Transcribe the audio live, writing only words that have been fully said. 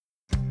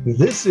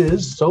This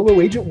is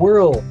Solo Agent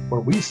World,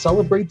 where we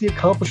celebrate the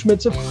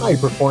accomplishments of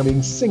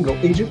high-performing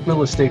single-agent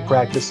real estate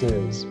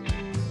practices.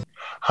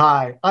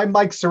 Hi, I'm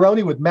Mike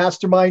Cerrone with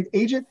Mastermind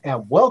Agent,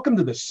 and welcome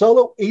to the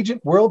Solo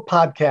Agent World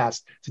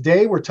podcast.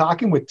 Today, we're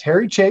talking with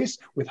Terry Chase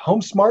with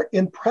HomeSmart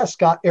in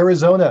Prescott,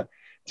 Arizona.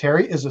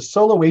 Terry is a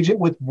solo agent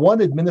with one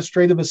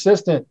administrative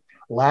assistant.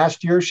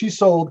 Last year, she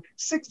sold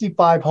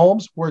 65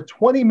 homes worth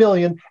 $20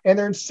 million and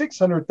earned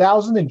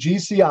 $600,000 in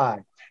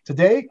GCI.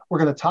 Today, we're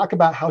going to talk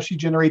about how she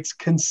generates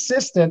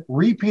consistent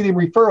repeating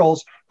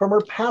referrals from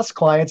her past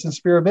clients in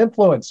Sphere of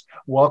Influence.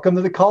 Welcome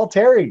to the call,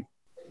 Terry.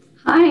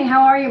 Hi,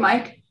 how are you,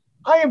 Mike?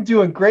 I am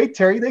doing great,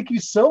 Terry. Thank you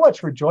so much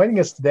for joining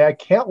us today. I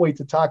can't wait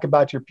to talk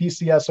about your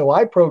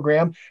PCSOI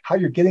program, how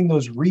you're getting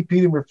those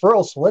repeating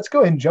referrals. So let's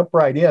go ahead and jump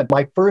right in.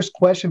 My first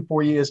question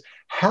for you is,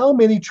 how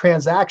many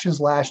transactions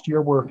last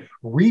year were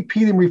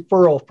repeating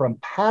referral from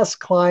past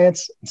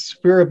clients in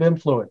Sphere of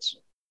Influence?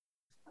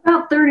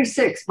 About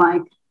 36,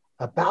 Mike.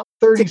 About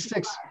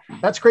 36.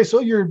 That's great. So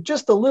you're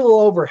just a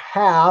little over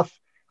half.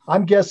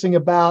 I'm guessing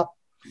about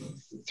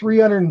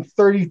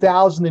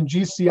 330,000 in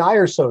GCI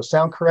or so.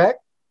 Sound correct?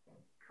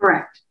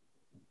 Correct.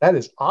 That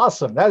is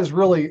awesome. That is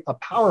really a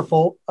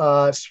powerful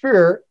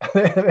Sphere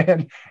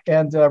and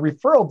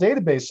referral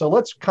database. So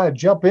let's kind of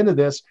jump into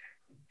this.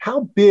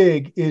 How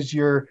big is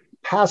your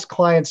past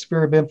client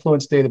Sphere of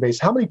Influence database?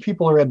 How many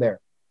people are in there?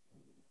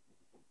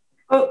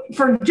 Oh,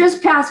 for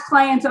just past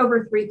clients,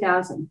 over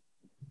 3,000.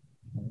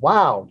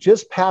 Wow.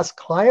 Just past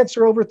clients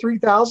are over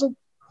 3,000?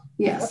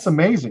 Yes. That's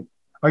amazing.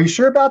 Are you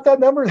sure about that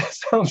number? That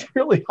sounds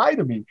really high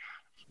to me.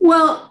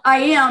 Well, I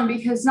am,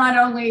 because not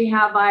only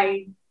have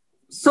I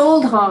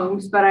sold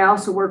homes, but I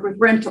also work with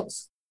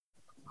rentals.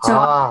 So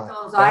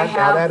I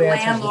have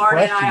landlord,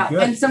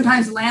 and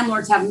sometimes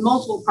landlords have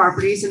multiple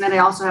properties, and then I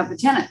also have the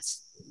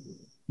tenants.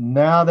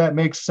 Now that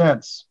makes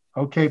sense.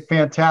 Okay,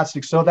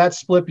 fantastic. So that's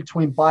split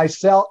between buy,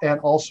 sell,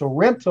 and also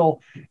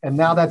rental. And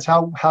now that's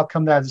how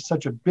come that is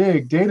such a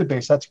big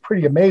database. That's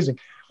pretty amazing.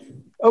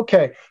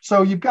 Okay,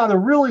 so you've got a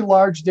really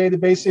large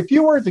database. If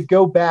you were to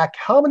go back,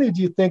 how many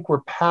do you think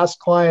were past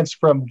clients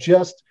from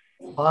just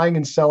buying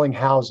and selling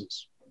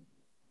houses?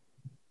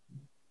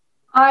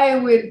 I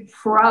would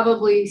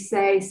probably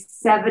say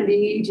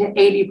 70 to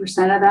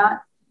 80% of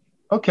that.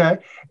 Okay,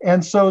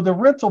 and so the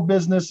rental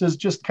business is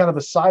just kind of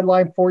a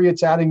sideline for you.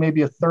 It's adding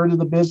maybe a third of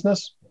the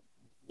business?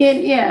 It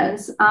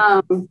is.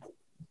 At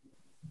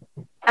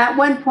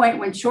one point,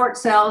 when short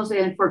sales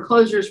and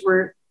foreclosures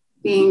were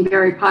being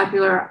very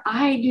popular,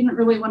 I didn't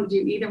really want to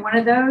do either one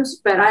of those,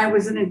 but I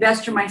was an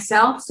investor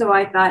myself. So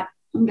I thought,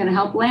 I'm going to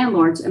help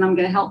landlords and I'm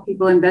going to help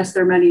people invest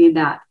their money in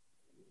that.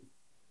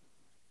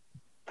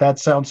 That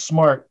sounds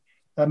smart.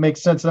 That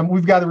makes sense. And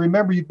we've got to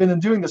remember, you've been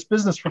doing this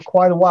business for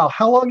quite a while.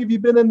 How long have you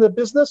been in the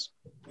business?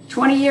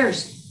 20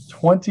 years.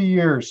 20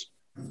 years.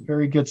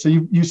 Very good. So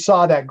you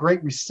saw that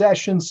great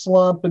recession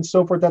slump and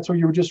so forth. That's what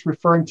you were just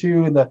referring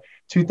to in the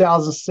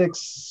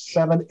 2006,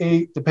 7,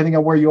 8, depending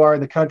on where you are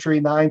in the country,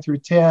 9 through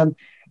 10,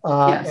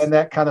 yes. And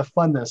that kind of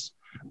funness.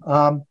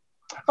 All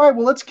right,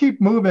 well, let's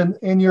keep moving.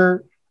 In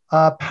your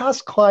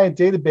past client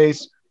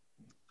database,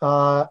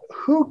 do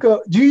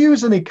you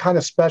use any kind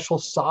of special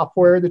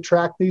software to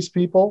track these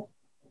people?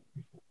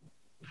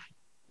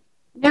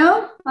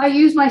 No, I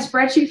use my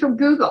spreadsheet from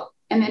Google,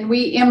 and then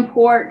we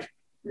import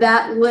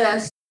that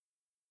list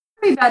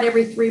about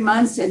every 3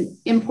 months and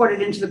import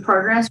it into the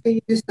programs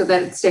we use so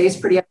that it stays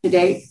pretty up to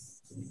date.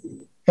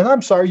 And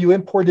I'm sorry, you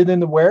imported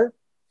into where?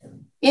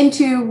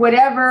 Into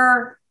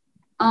whatever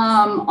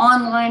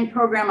online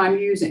program I'm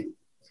using,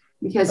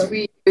 because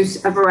we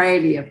use a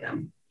variety of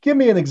them. Give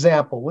me an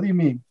example. What do you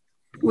mean?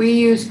 We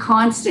use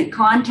Constant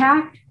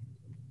Contact.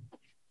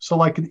 So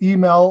like an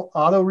email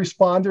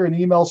autoresponder, an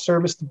email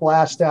service to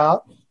blast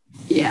out?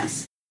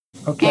 Yes.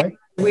 Okay. And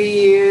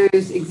we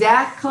use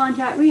Exact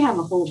Contact. We have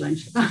a whole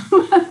bunch of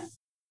them.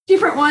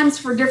 Different ones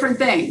for different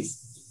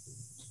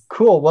things.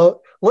 Cool.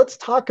 Well, let's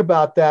talk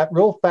about that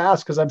real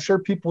fast, because I'm sure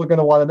people are going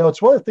to want to know.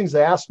 It's one of the things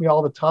they ask me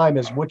all the time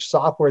is which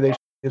software they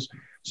use.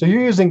 So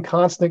you're using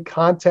Constant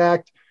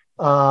Contact.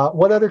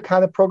 What other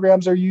kind of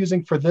programs are you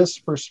using for this,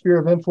 for Sphere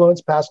of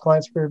Influence, past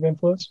client Sphere of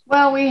Influence?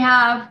 Well, we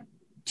have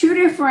 2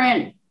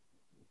 different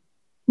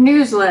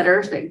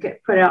newsletters that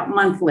get put out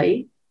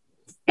monthly.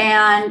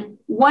 And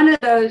one of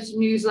those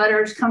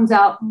newsletters comes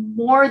out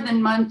more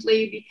than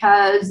monthly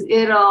because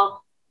it'll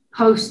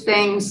post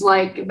things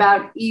like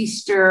about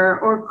Easter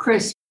or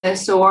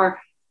Christmas or,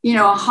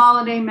 a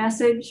holiday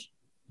message.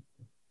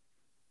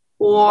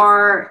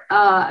 Or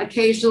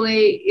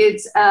occasionally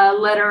it's a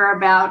letter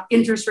about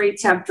interest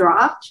rates have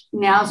dropped.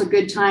 Now's a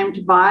good time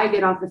to buy,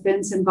 get off the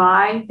fence and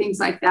buy, things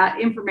like that.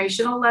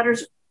 Informational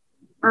letters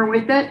are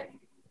with it.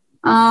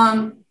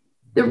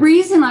 The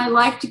reason I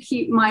like to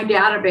keep my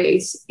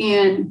database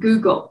in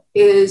Google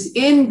is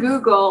in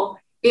Google,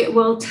 it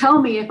will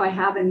tell me if I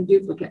have any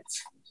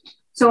duplicates.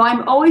 So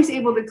I'm always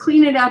able to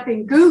clean it up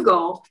in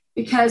Google,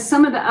 because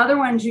some of the other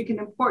ones you can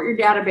import your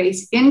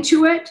database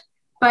into it,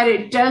 but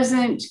it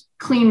doesn't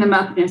clean them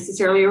up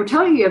necessarily or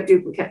tell you have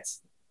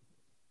duplicates.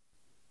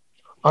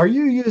 Are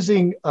you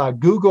using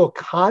Google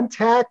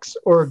Contacts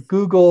or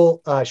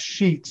Google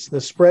Sheets, the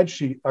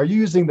spreadsheet? Are you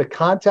using the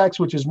Contacts,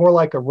 which is more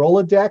like a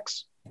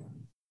Rolodex?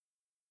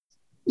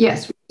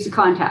 Yes, we use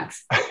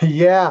contacts.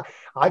 Yeah,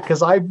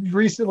 because I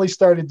recently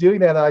started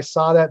doing that. And I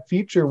saw that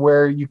feature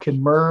where you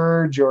can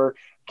merge or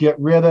get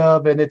rid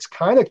of, and it's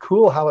kind of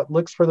cool how it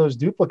looks for those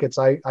duplicates.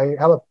 I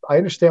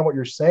understand what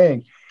you're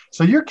saying.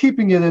 So you're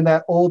keeping it in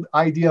that old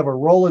idea of a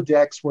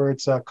Rolodex where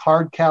it's a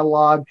card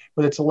catalog,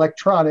 but it's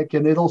electronic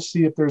and it'll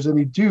see if there's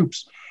any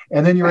dupes.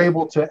 And then you're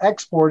able to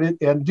export it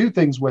and do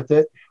things with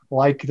it,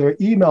 like their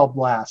email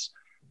blasts.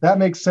 That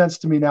makes sense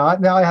to me now.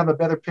 Now I have a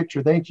better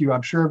picture. Thank you.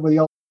 I'm sure everybody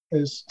else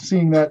is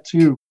seeing that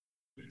too.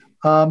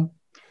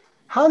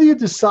 How do you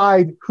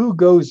decide who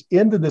goes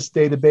into this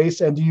database,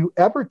 and do you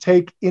ever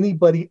take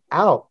anybody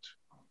out?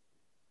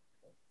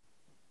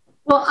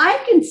 Well,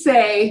 I can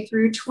say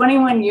through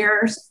 21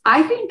 years,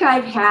 I think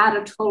I've had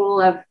a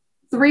total of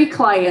 3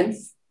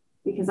 clients,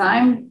 because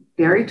I'm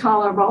very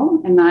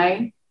tolerable and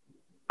I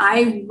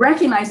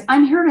recognize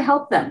I'm here to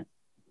help them,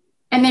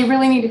 and they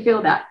really need to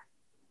feel that.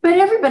 But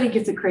everybody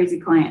gets a crazy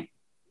client.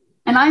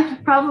 And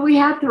I've probably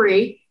had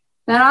 3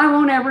 that I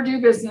won't ever do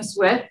business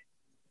with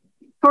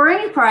for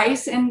any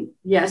price. And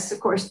yes, of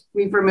course,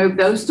 we've removed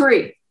those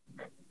 3.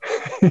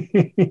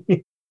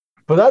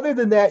 But other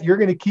than that, you're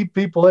going to keep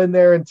people in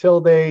there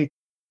until they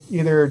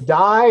either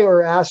die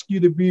or ask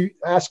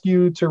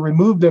you to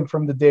remove them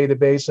from the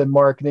database and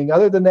marketing.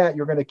 Other than that,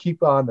 you're going to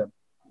keep on them.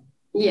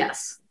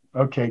 Yes.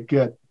 Okay,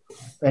 good.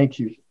 Thank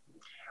you.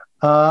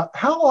 How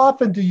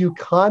often do you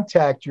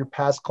contact your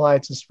past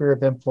clients in sphere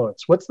of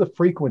influence? What's the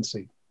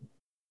frequency?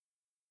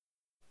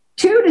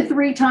 2 to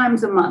 3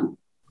 times a month.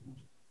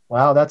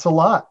 Wow, that's a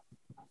lot.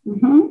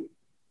 Mm-hmm.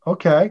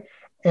 Okay.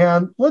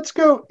 And let's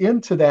go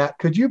into that.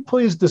 Could you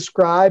please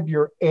describe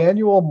your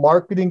annual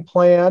marketing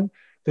plan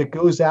that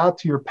goes out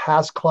to your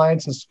past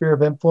clients in sphere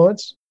of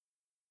influence?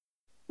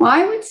 Well,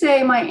 I would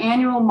say my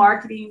annual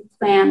marketing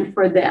plan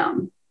for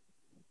them,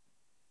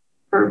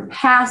 for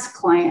past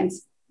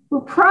clients,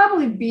 will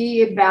probably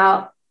be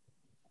about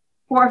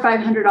 $400 or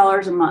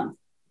 $500 a month.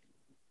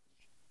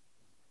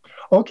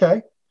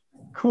 Okay,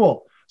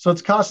 cool. So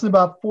it's costing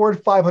about $400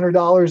 to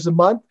 $500 a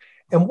month.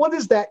 And what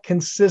does that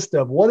consist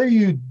of? What are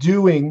you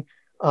doing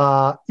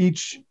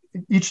each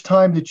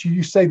time that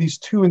you say these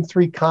 2 and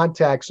 3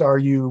 contacts? Are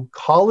you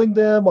calling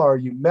them? Are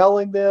you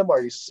mailing them?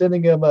 Are you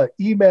sending them an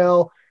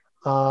email?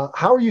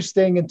 How are you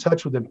staying in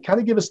touch with them?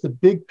 Kind of give us the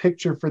big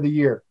picture for the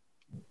year.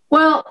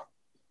 Well,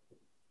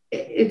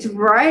 it's a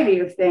variety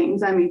of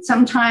things. I mean,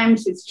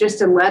 sometimes it's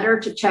just a letter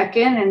to check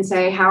in and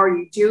say, how are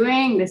you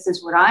doing? This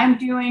is what I'm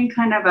doing,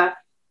 kind of a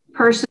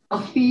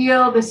personal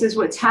feel. This is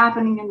what's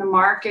happening in the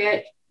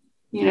market.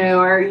 You know,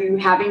 are you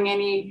having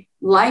any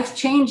life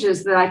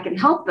changes that I can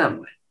help them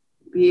with?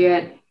 Be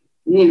it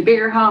you need a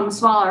bigger home,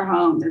 smaller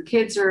home, their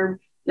kids they're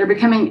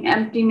becoming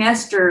empty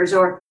nesters,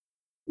 or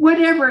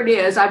whatever it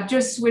is. I've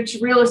just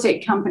switched real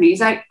estate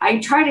companies. I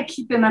try to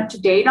keep them up to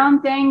date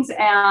on things.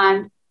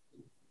 And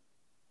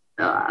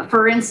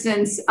for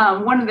instance,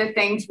 one of the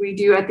things we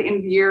do at the end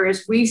of the year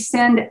is we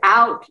send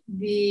out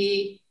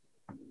the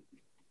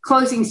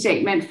closing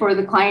statement for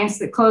the clients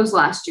that closed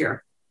last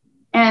year.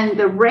 And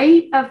the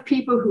rate of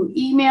people who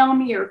email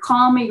me or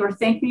call me or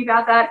thank me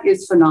about that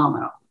is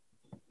phenomenal.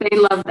 They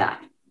love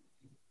that.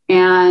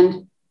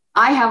 And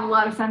I have a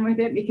lot of fun with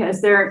it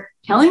because they're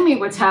telling me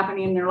what's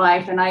happening in their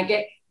life. And I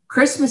get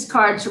Christmas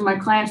cards from my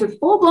clients with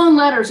full-blown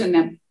letters in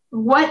them,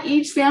 what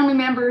each family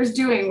member is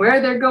doing,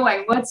 where they're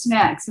going, what's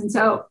next. And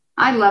so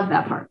I love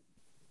that part.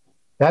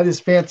 That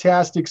is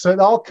fantastic. So it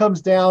all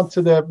comes down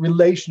to the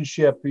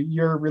relationship,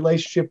 your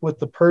relationship with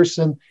the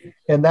person.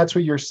 And that's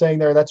what you're saying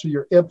there. That's what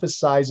you're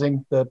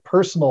emphasizing, the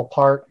personal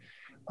part.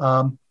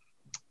 And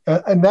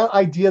that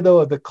idea,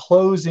 though, of the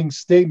closing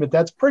statement,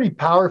 that's pretty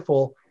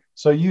powerful.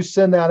 So you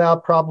send that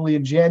out probably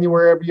in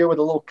January every year with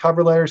a little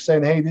cover letter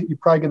saying, hey, you're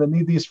probably going to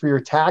need these for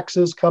your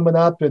taxes coming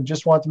up and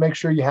just want to make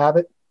sure you have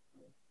it.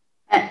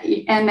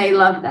 And they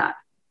love that.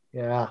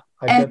 Yeah,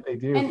 I bet they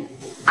do. And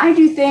I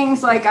do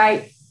things like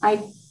I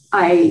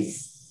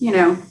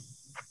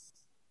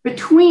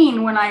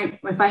between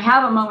if I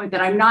have a moment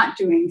that I'm not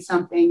doing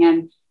something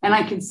and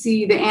I can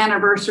see the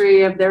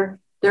anniversary of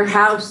their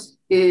house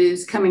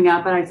is coming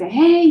up, and I say,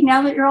 hey,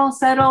 now that you're all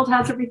settled,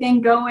 how's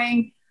everything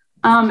going?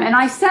 And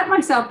I set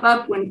myself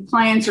up when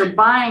clients are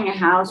buying a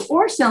house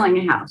or selling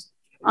a house.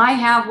 I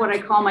have what I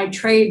call my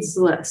trades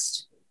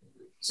list.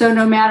 So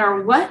no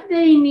matter what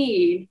they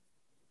need,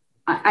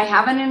 I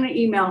have it in an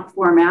email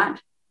format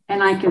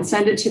and I can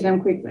send it to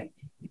them quickly.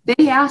 If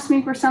they ask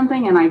me for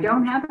something and I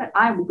don't have it,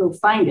 I will go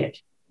find it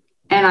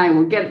and I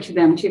will get it to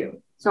them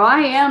too. So I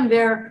am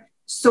their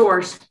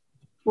source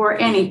for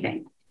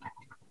anything.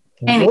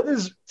 What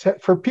is,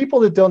 for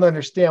people that don't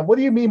understand, what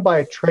do you mean by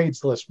a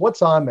trades list?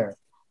 What's on there?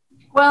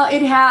 Well,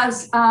 it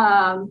has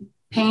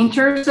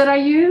painters that I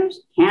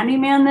use,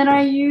 handyman that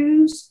I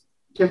use,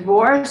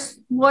 divorce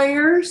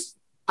lawyers,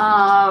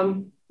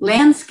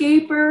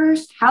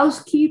 landscapers,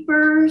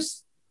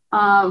 housekeepers.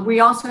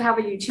 We also have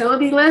a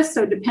utility list.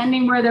 So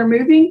depending where they're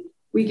moving,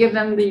 We give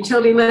them the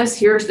utility list.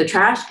 Here's the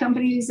trash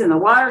companies and the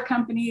water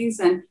companies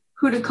and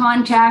who to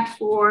contact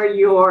for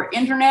your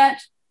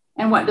internet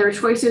and what their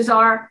choices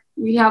are.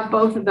 We have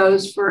both of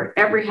those for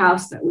every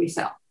house that we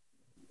sell.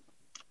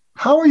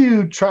 How are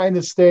you trying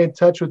to stay in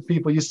touch with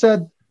people? You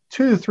said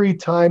 2 to 3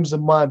 times a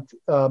month.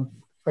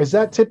 Is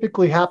that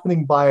typically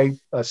happening by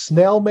a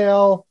snail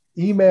mail,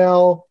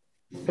 email,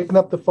 picking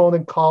up the phone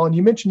and calling?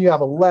 You mentioned you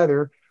have a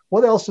letter.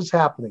 What else is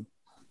happening?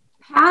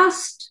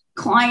 Past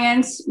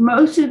clients,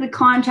 most of the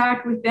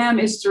contact with them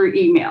is through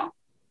email.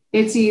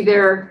 It's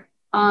either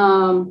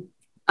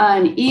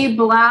an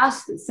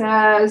e-blast that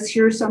says,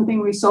 here's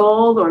something we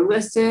sold or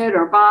listed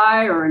or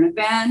buy or an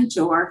event,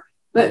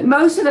 but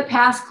most of the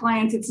past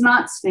clients, it's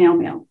not snail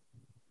mail.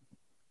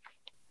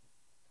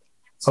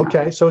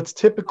 Okay, so it's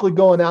typically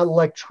going out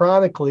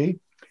electronically.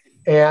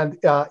 And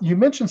you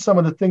mentioned some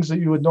of the things that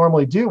you would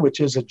normally do, which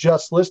is a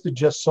just listed,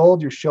 just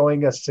sold. You're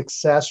showing a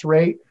success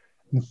rate,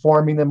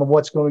 informing them of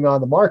what's going on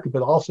in the market,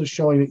 but also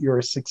showing that you're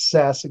a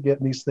success at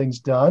getting these things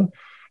done.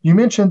 You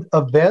mentioned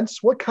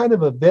events. What kind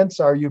of events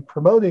are you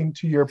promoting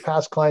to your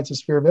past clients'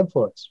 sphere of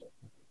influence?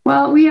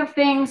 Well, we have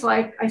things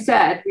like I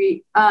said,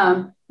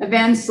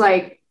 events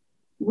like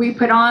we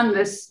put on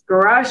this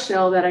garage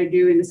sale that I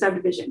do in the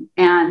subdivision,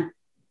 and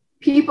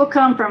people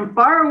come from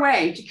far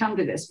away to come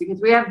to this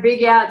because we have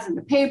big ads in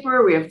the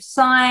paper, we have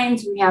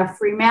signs, we have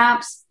free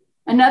maps.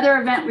 Another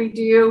event we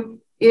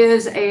do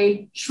is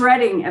a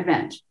shredding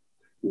event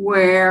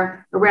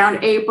where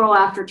around April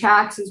after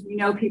taxes, we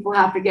know people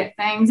have to get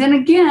things. And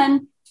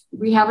again,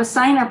 we have a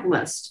sign-up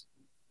list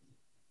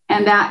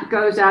and that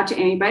goes out to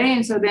anybody.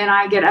 And so then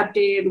I get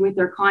updated with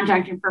their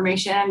contact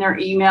information and their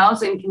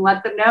emails and can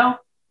let them know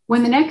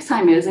when the next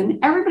time is. And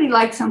everybody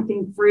likes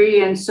something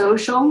free and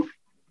social.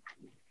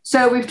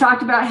 So we've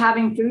talked about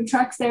having food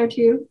trucks there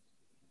too.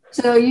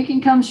 So you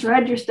can come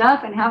shred your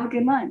stuff and have a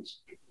good lunch.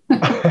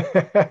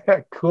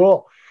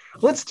 Cool.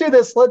 Let's do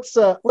this. Let's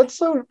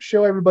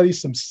show everybody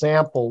some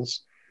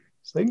samples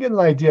so they can get an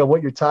idea of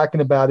what you're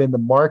talking about in the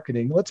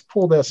marketing. Let's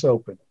pull this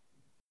open.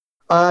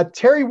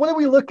 Terry, what are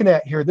we looking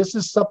at here? This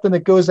is something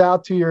that goes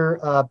out to your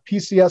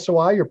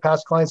PCSOI, your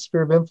past client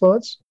sphere of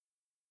influence?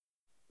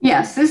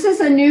 Yes, this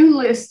is a new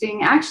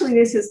listing. Actually,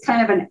 this is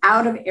kind of an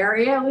out of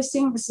area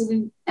listing. This is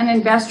an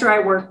investor I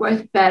work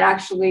with that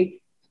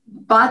actually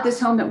bought this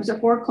home that was a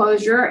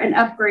foreclosure and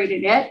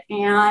upgraded it.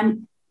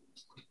 And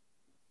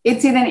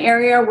it's in an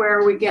area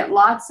where we get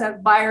lots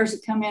of buyers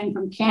that come in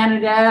from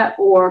Canada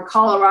or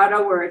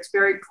Colorado where it's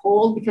very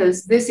cold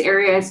because this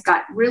area has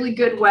got really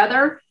good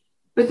weather.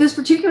 But this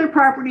particular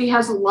property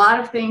has a lot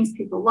of things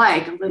people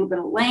like, a little bit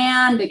of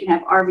land, they can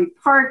have RV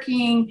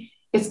parking.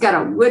 It's got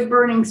a wood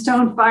burning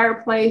stone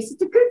fireplace.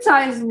 It's a good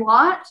sized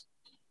lot.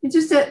 It's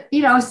just a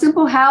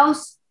simple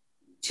house,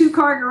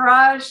 2-car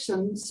garage,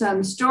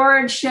 some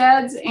storage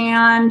sheds,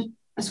 and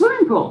a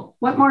swimming pool.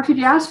 What more could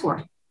you ask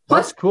for?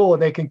 That's cool.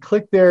 And they can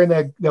click there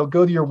and they'll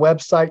go to your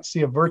website,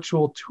 see a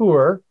virtual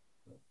tour.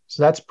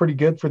 So that's pretty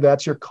good for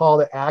that's your call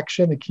to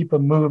action to keep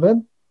them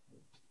moving.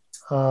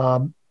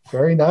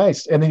 Very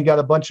nice. And then you got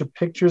a bunch of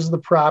pictures of the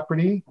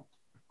property.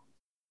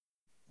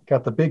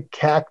 Got the big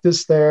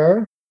cactus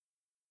there.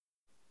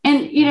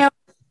 And,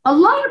 a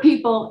lot of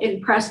people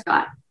in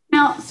Prescott,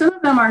 now, some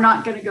of them are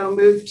not going to go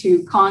move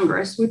to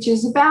Congress, which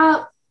is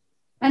about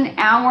an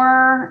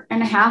hour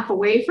and a half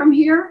away from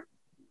here.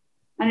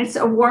 And it's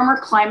a warmer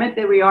climate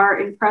than we are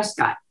in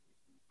Prescott.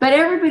 But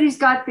everybody's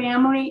got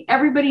family.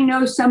 Everybody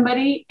knows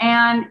somebody.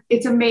 And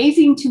it's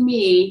amazing to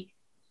me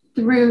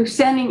through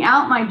sending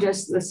out my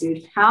just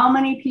listed, how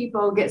many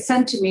people get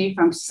sent to me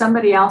from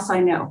somebody else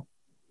I know.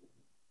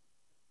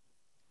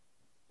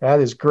 That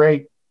is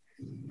great.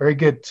 Very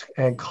good.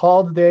 And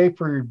call today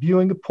for your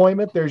viewing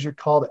appointment. There's your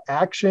call to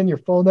action, your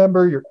phone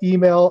number, your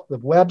email, the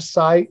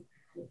website.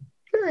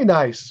 Very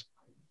nice.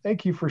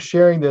 Thank you for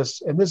sharing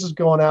this. And this is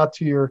going out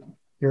to your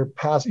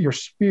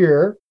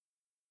sphere.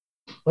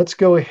 Let's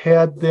go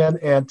ahead then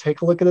and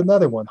take a look at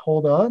another one.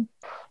 Hold on.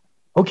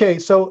 Okay,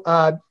 so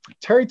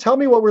Terry, tell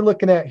me what we're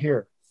looking at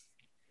here.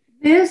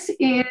 This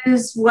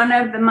is one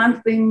of the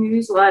monthly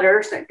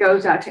newsletters that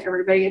goes out to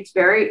everybody. It's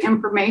very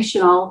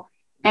informational.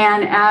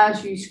 And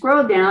as you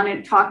scroll down,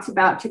 it talks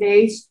about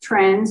today's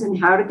trends and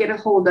how to get a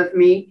hold of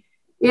me.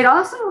 It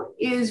also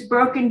is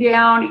broken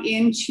down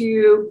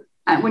into,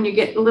 when you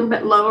get a little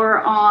bit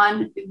lower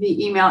on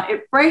the email,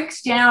 it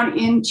breaks down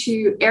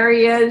into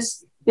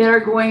areas that are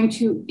going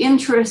to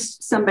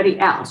interest somebody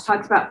else.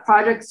 Talks about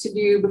projects to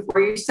do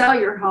before you sell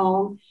your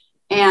home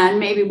and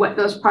maybe what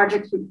those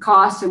projects would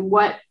cost and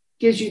what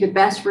gives you the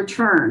best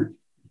return.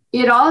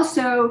 It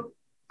also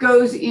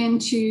goes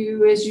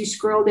into, as you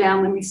scroll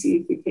down, let me see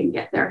if you can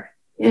get there.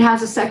 It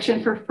has a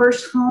section for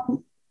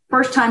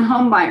first-time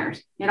home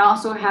buyers. It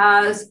also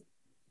has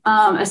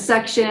a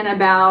section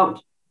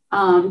about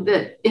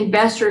that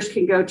investors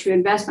can go to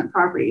investment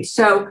properties.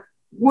 So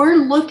we're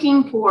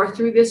looking for,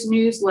 through this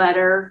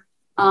newsletter,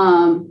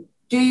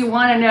 do you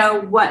want to know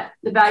what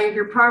the value of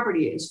your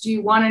property is? Do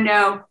you want to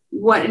know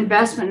what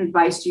investment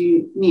advice do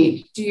you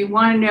need? Do you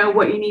want to know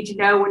what you need to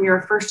know when you're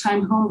a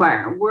first-time home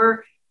buyer?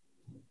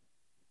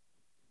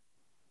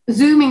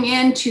 zooming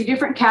into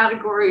different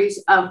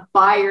categories of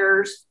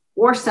buyers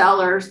or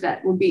sellers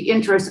that would be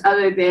interest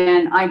other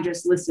than I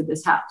just listed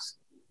this house.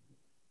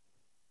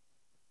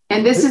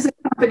 And this is a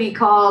company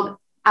called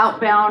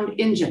Outbound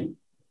Engine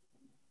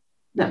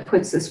that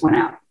puts this one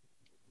out.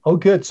 Oh,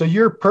 good. So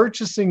you're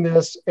purchasing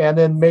this and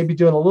then maybe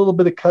doing a little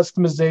bit of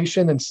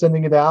customization and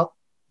sending it out?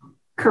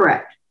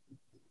 Correct.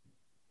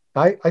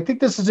 I think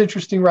this is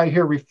interesting right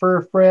here. Refer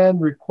a friend,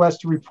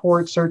 request a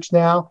report, search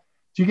now.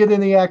 Do you get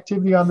any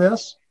activity on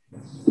this?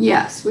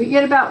 Yes, we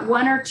get about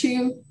 1 or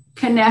 2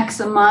 connects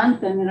a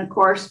month. And then, of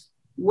course,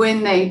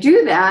 when they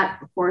do that,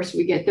 of course,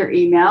 we get their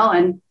email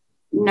and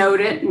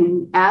note it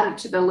and add it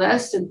to the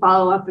list and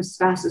follow up as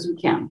fast as we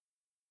can.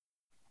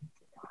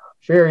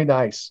 Very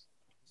nice.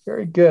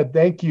 Very good.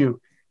 Thank you.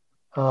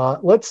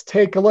 Let's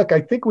take a look.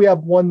 I think we have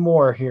one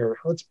more here.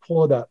 Let's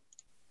pull it up.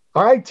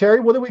 All right, Terry,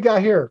 what do we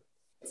got here?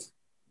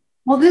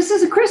 Well, this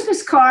is a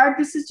Christmas card.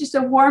 This is just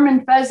a warm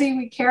and fuzzy.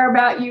 We care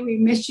about you. We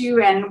miss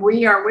you. And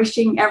we are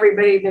wishing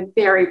everybody the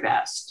very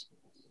best,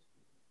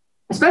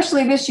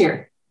 especially this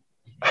year.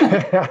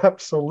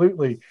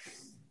 Absolutely.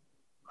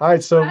 All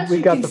right. So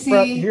we got the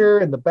front here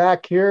and the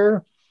back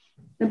here.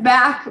 The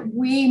back,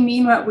 we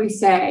mean what we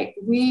say.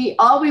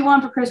 All we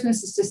want for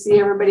Christmas is to see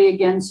everybody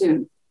again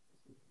soon.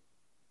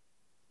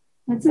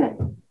 That's it.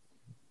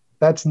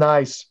 That's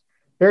nice.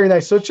 Very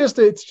nice. So it's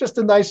just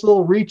a nice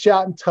little reach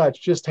out and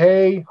touch. Just,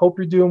 hey, hope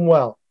you're doing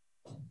well.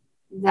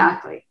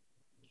 Exactly.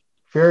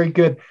 Very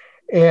good.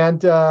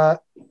 And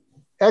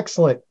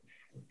excellent.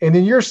 And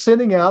then you're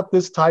sending out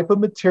this type of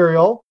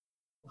material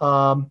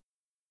 2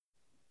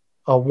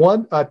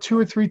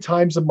 or 3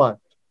 times a month.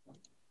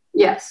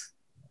 Yes.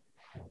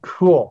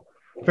 Cool.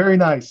 Very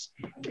nice.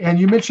 And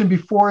you mentioned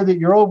before that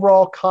your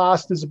overall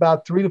cost is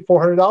about $300 to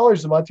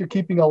 $400 a month. You're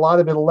keeping a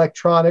lot of it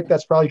electronic.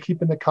 That's probably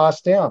keeping the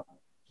cost down.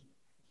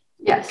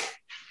 Yes.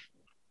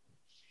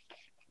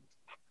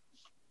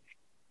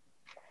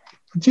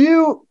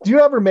 Do you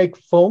ever make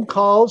phone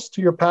calls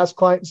to your past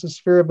clients in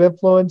sphere of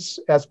influence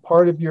as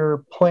part of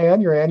your plan,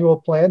 your annual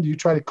plan? Do you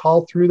try to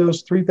call through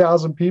those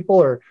 3,000 people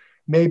or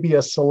maybe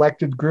a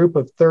selected group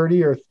of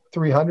 30 or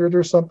 300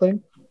 or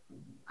something?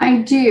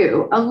 I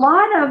do. A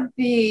lot of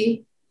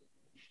the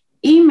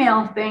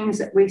email things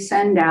that we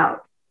send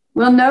out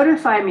will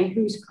notify me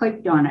who's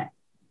clicked on it.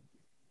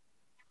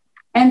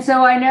 And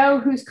so I know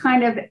who's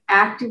kind of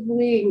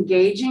actively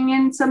engaging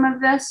in some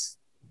of this.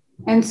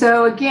 And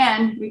so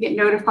again, we get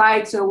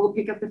notified. So we'll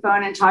pick up the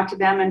phone and talk to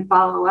them and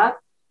follow up.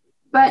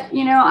 But,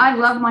 I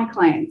love my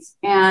clients,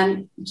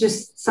 and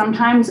just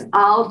sometimes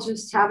I'll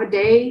just have a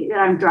day that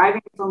I'm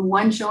driving from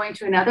one showing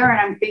to another and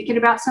I'm thinking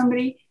about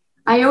somebody.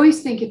 I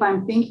always think if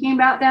I'm thinking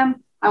about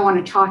them, I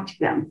want to talk to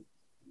them.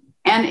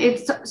 And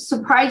it's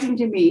surprising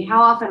to me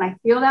how often I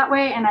feel that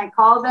way and I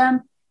call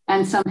them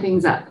and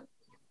something's up.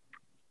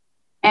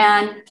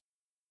 And,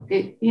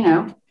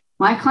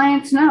 my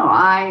clients know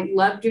I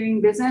love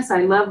doing business.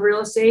 I love real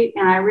estate,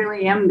 and I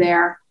really am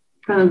there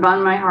from the bottom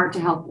of my heart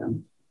to help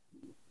them.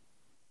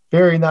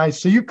 Very nice.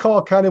 So you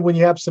call kind of when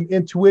you have some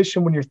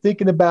intuition, when you're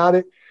thinking about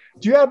it.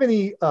 Do you have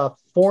any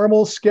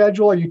formal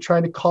schedule? Are you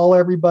trying to call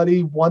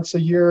everybody once a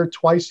year,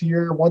 twice a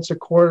year, once a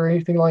quarter,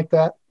 anything like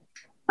that?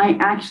 I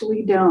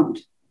actually don't.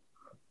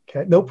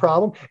 Okay, no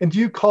problem. And do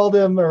you call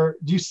them or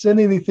do you send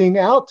anything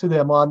out to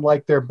them on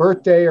like their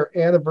birthday or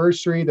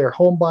anniversary, their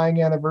home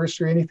buying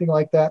anniversary, anything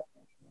like that?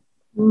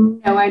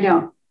 No, I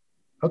don't.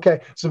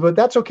 Okay. But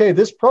that's okay.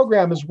 This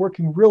program is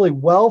working really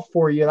well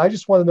for you. And I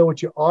just want to know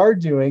what you are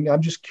doing.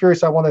 I'm just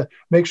curious. I want to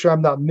make sure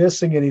I'm not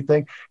missing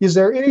anything. Is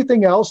there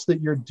anything else that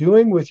you're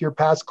doing with your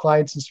past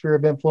clients in sphere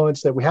of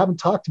influence that we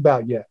haven't talked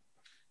about yet?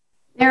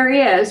 There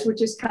is,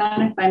 which is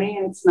kind of funny,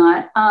 and it's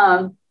not.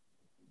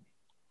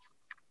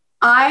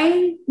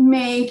 I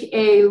make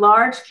a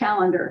large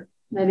calendar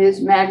that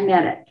is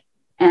magnetic,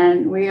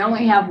 and we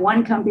only have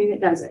one company that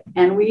does it.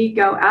 And we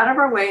go out of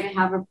our way to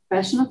have a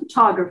professional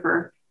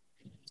photographer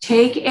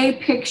take a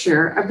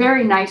picture, a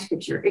very nice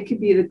picture. It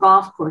could be the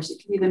golf course.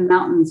 It could be the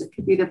mountains. It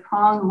could be the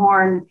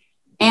pronghorn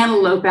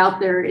antelope out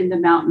there in the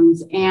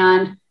mountains.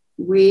 And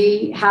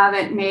we have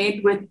it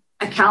made with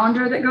a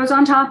calendar that goes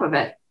on top of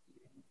it.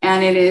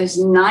 And it is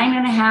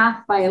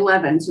 9.5 by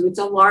 11. So it's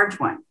a large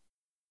one.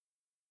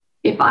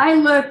 If I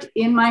looked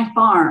in my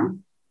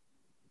farm,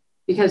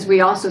 because we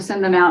also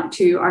send them out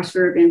to our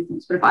sphere of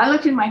influence, but if I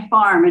looked in my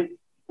farm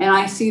and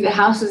I see the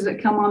houses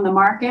that come on the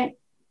market,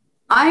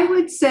 I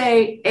would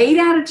say 8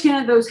 out of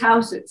 10 of those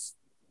houses,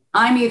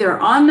 I'm either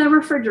on the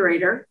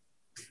refrigerator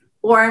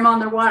or I'm on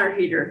the water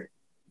heater.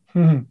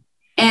 Mm-hmm.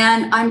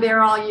 And I'm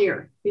there all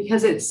year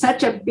because it's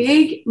such a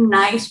big,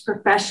 nice,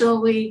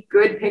 professionally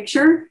good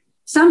picture.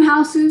 Some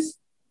houses,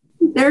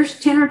 there's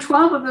 10 or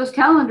 12 of those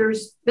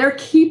calendars, they're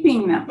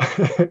keeping them.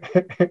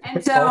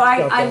 And so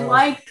I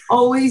like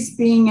always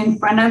being in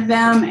front of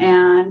them.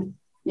 And,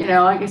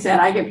 like I said,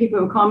 I get people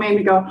who call me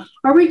and go,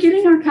 are we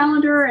getting our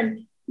calendar?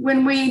 And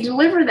when we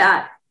deliver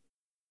that,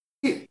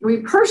 we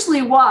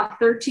personally walk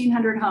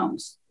 1,300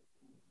 homes.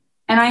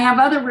 And I have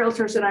other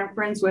realtors that I'm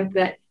friends with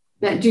that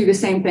that do the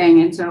same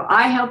thing. And so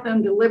I help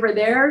them deliver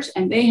theirs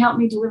and they help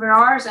me deliver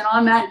ours. And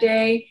on that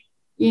day,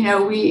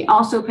 we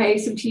also pay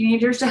some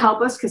teenagers to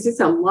help us because it's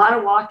a lot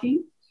of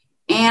walking.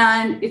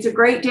 And it's a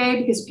great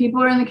day because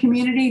people are in the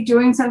community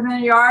doing something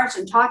in the yards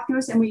and talking to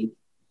us. And we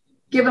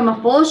give them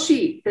a full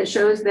sheet that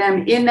shows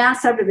them in that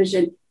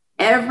subdivision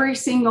every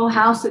single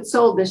house that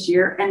sold this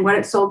year and what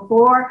it sold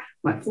for,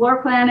 what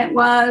floor plan it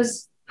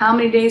was, how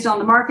many days on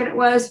the market it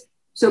was.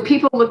 So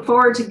people look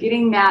forward to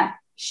getting that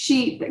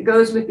sheet that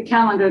goes with the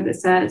calendar that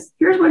says,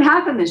 here's what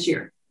happened this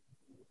year.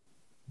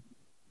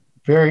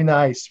 Very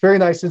nice. Very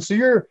nice. And so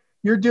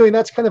you're doing,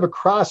 that's kind of a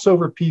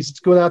crossover piece. It's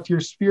going out to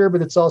your sphere,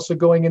 but it's also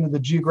going into the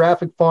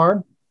geographic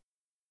farm.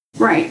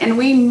 Right. And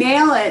we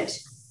mail it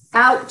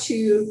out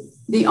to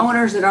the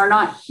owners that are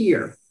not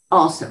here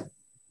also.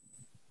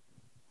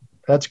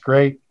 That's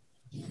great.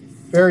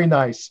 Very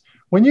nice.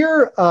 When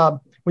you're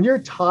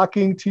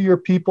talking to your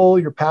people,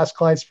 your past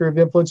clients' sphere of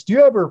influence, do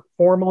you ever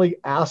formally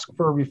ask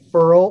for a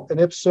referral? And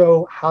if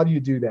so, how do you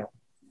do that?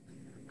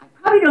 I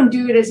probably don't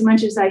do it as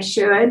much as I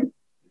should,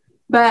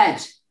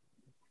 but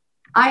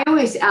I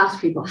always ask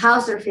people,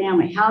 how's their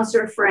family? How's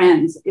their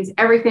friends? Is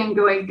everything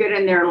going good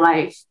in their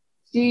life?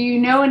 Do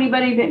you know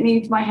anybody that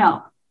needs my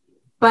help?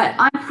 But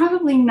I'm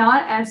probably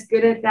not as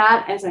good at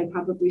that as I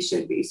probably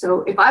should be.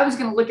 So if I was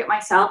going to look at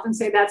myself and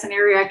say that's an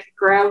area I could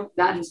grow,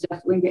 that is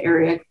definitely the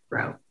area I could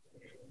grow.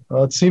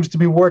 Well, it seems to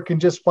be working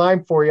just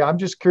fine for you. I'm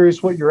just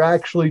curious what you're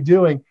actually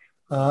doing.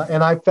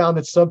 And I found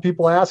that some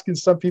people ask and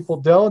some people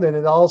don't, and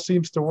it all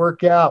seems to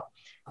work out.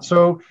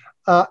 So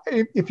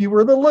if you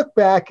were to look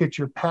back at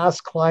your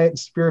past client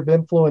sphere of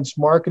influence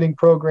marketing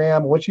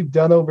program, what you've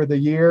done over the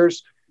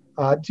years,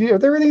 are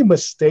there any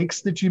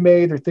mistakes that you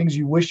made or things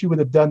you wish you would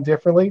have done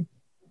differently?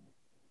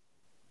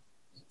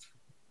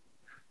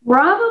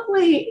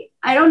 Probably,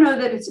 I don't know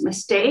that it's a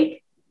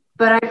mistake,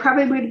 but I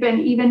probably would have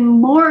been even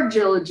more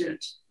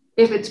diligent,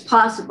 if it's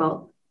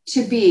possible,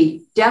 to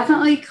be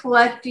definitely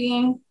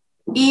collecting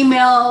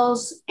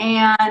emails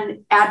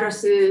and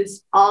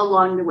addresses all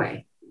along the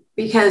way.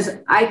 Because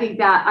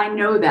I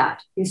know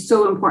that is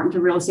so important to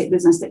real estate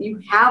business, that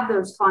you have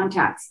those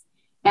contacts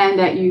and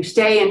that you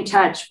stay in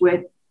touch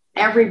with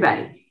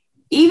everybody,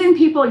 even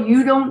people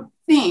you don't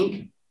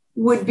think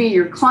would be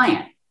your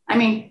client. I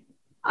mean,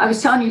 I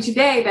was telling you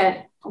today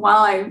that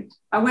while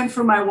I went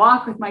for my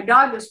walk with my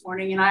dog this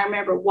morning, and I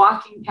remember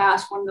walking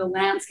past one of the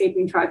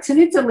landscaping trucks, and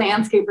it's a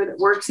landscaper that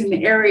works in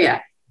the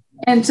area.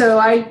 And so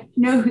I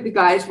know who the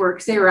guys were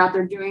because they were out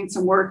there doing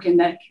some work in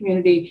that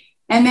community.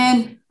 And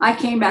then I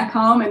came back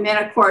home. And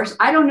then, of course,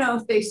 I don't know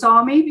if they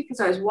saw me because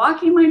I was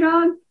walking my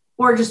dog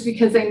or just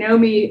because they know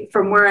me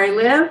from where I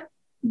live.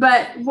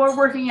 But we're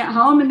working at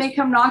home and they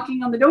come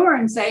knocking on the door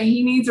and say,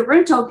 he needs a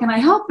rental. Can I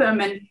help him?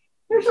 And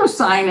there's no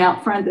sign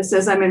out front that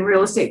says I'm in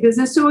real estate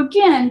business. So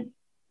again,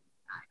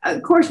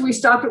 of course, we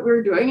stopped what we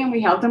were doing and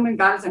we helped him and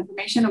got his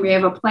information. And we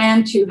have a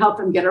plan to help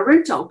him get a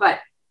rental. But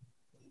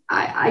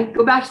I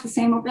go back to the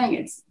same old thing.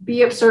 It's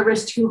be of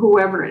service to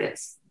whoever it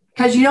is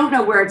because you don't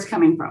know where it's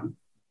coming from.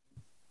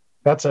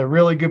 That's a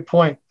really good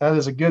point. That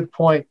is a good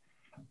point.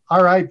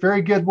 All right,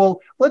 very good.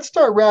 Well, let's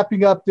start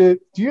wrapping up. Do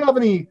you have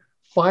any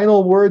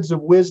final words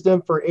of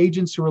wisdom for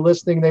agents who are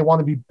listening? They want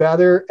to be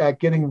better at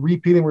getting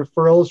repeating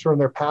referrals from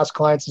their past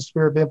clients in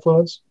sphere of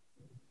influence?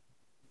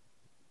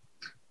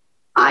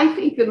 I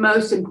think the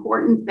most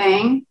important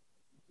thing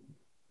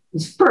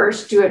is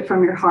first, do it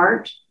from your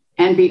heart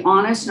and be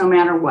honest no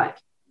matter what.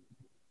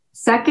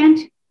 Second,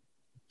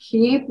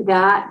 keep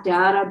that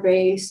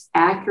database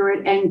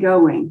accurate and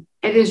going.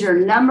 It is your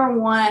number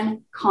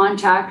one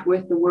contact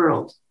with the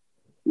world.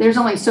 There's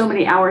only so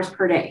many hours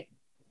per day.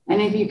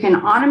 And if you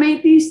can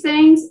automate these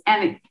things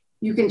and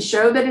you can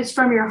show that it's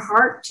from your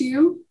heart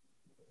too,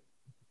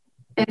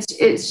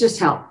 it's just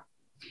help.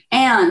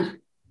 And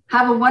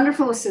have a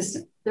wonderful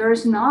assistant. There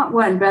is not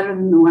one better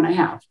than the one I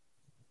have.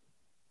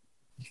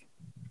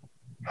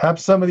 Have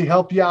somebody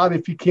help you out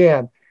if you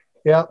can.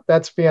 Yeah,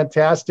 that's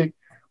fantastic.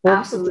 Well,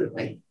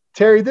 absolutely.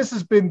 Terry, this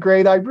has been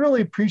great. I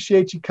really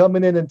appreciate you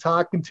coming in and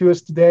talking to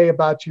us today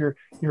about your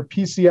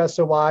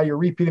PCSOI, your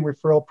repeating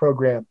referral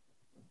program.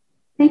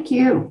 Thank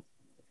you.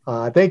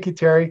 Thank you,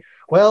 Terry.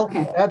 Well,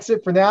 That's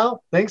it for now.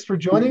 Thanks for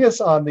joining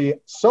us on the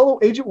Solo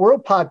Agent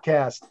World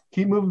podcast.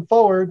 Keep moving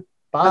forward.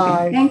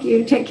 Bye. Okay, thank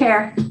you. Take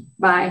care.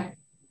 Bye.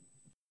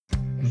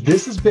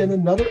 This has been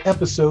another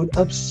episode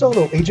of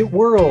Solo Agent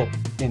World.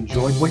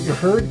 Enjoyed what you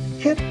heard?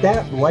 Hit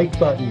that like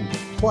button.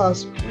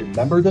 Plus,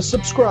 remember to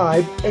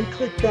subscribe and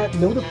click that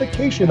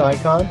notification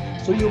icon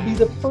so you'll be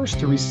the first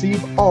to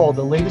receive all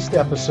the latest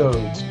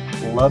episodes.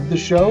 Love the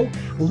show?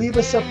 Leave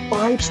us a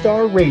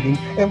 5-star rating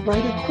and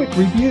write a quick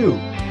review.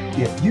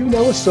 If you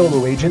know a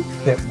solo agent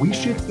that we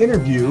should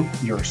interview,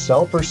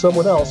 yourself or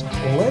someone else,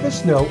 let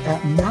us know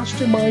at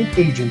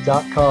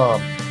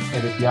mastermindagent.com.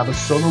 And if you have a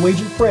solo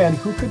agent friend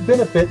who could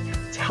benefit,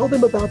 tell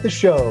them about the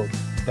show.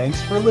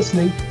 Thanks for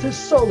listening to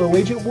Solo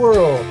Agent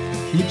World.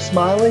 Keep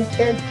smiling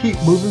and keep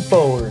moving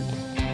forward.